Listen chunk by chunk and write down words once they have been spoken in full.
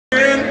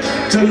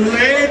to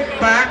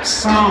laid-back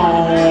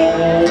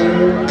song.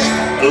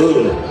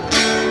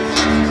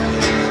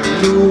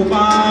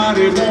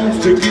 Nobody wants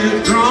to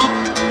get drunk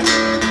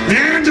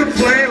and to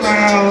play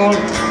loud.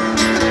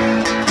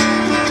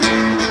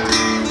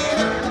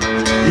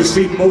 You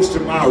see, most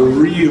of my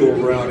real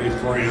rowdy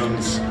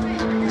friends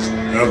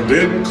have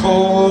been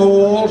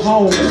called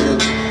home.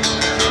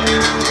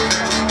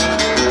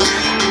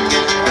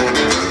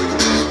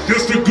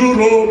 Just a good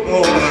old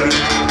boy,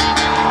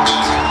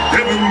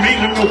 never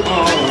meaning no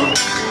harm.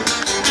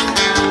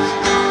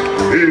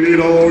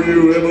 Ain't all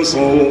you ever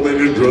saw,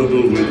 been in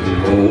trouble with the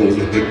laws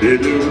that they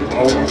did him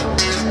harm.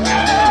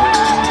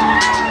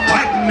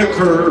 Fighting the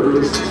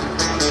curves,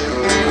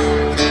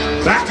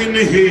 back in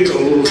the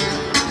hills.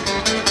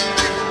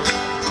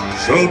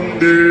 Someday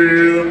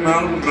the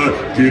mountain might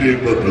get him,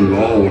 but the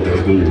law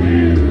never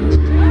will.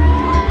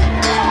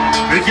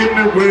 Making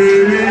their way,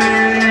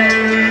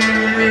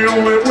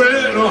 only way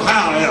no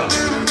higher.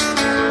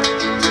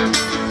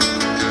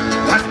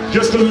 That's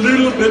just a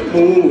little bit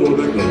more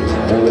than the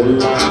law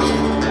allows.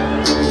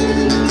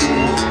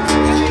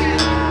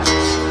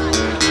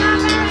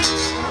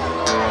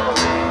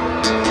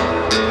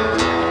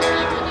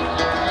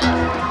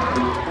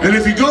 And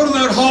if you go to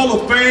that Hall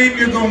of Fame,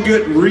 you're going to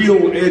get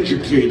real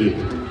educated.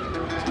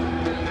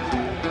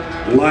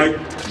 Like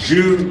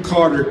June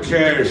Carter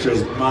Cash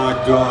as my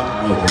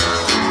godmother.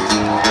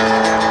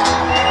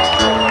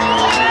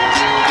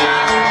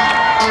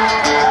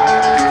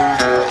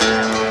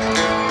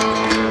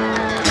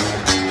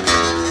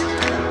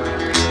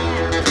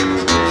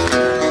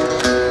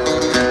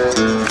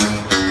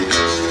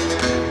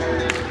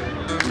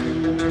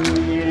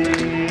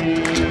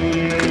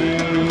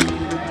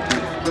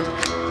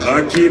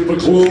 I keep a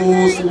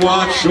close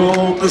watch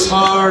on this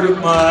heart of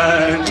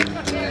mine.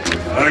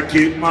 I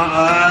keep my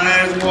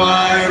eyes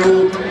wide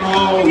open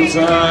all the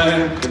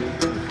time.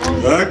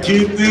 I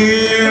keep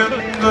the end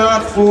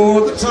out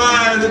for the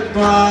tide that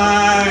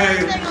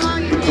binds.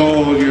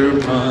 Because you're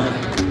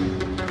mine,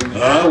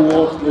 I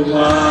walk the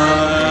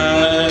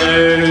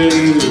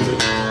line.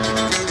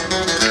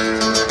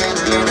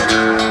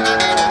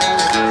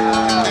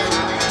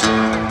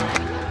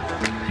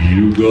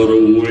 You got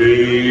a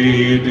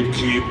way to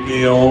keep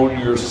me on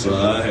your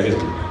side.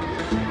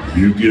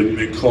 You give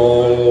me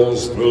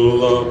cause for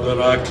love that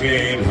I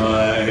can't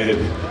hide.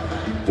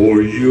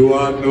 For you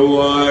I know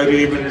I'd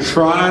even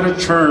try to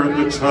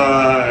turn the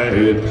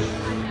tide.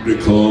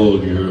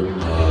 Because you're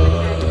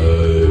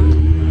mine.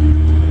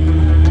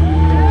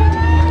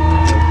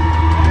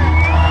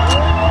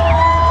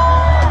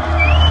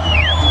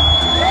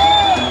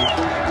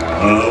 I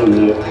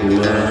walk the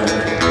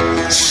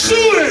line. Sue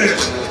it!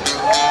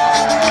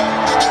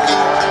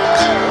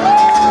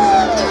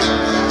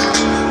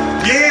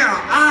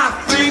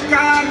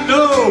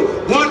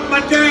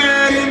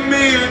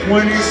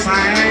 When he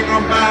sang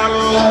about a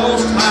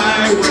lost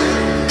highway,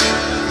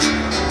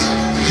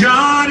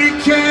 Johnny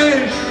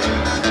Cash,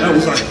 that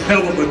was a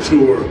hell of a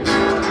tour,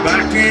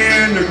 back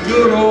in the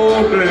good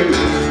old days.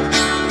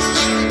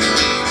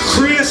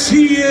 Chris,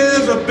 he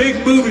is a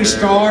big movie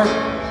star.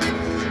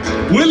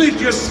 Willie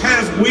just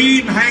has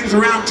weed and hangs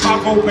around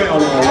Taco Bell all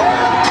day.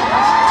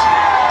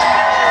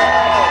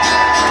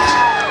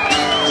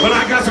 But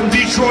I got some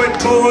Detroit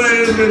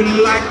boys that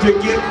like to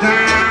get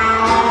down.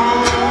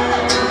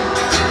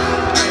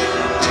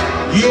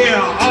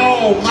 Yeah,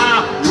 all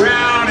my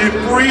rowdy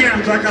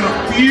friends, I got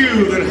a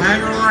few that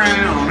hang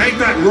around. Ain't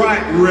that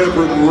right,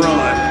 Reverend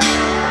Run?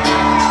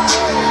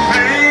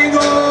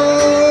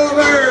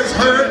 Hangovers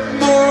hurt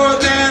more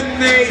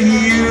than they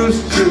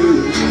used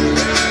to.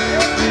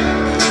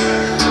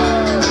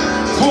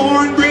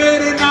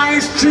 Cornbread and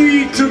iced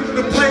tea took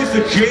the place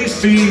of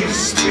JC's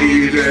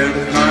Speed and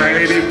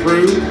 90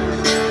 Proof.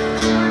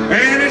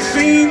 And it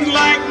seems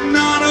like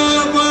none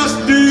of us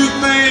do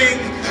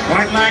things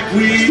quite like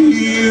we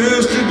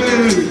used to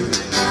do.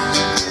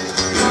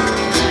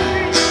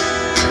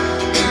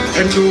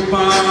 And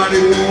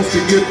nobody wants to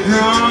get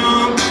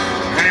drunk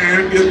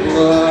and get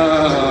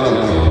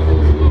loud.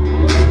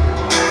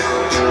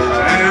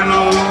 And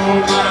all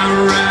my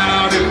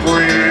rowdy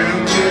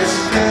friends just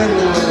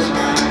settle down.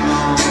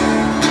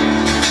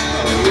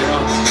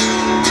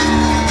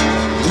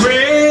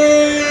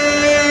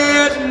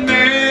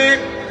 Redneck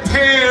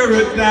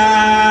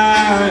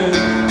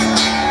paradise.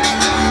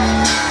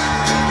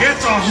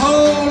 It's a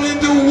hole in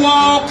the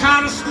wall,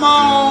 kind of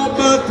small,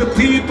 but the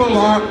people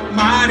are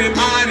mighty,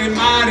 mighty,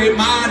 mighty,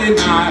 mighty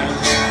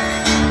nice.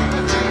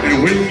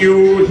 And when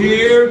you're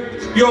here,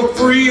 you're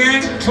free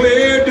and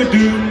clear to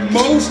do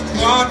most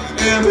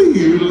whatever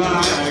you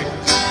like.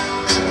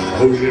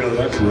 Oh yeah,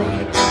 that's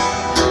right.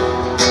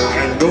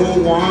 And no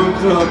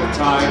one's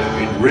uptight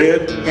in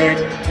redneck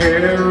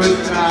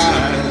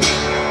paradise.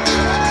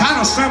 Kind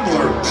of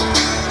similar.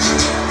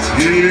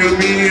 Yeah,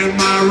 me and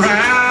my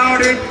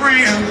rowdy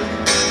friends,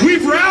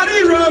 we've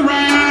rowdied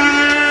around.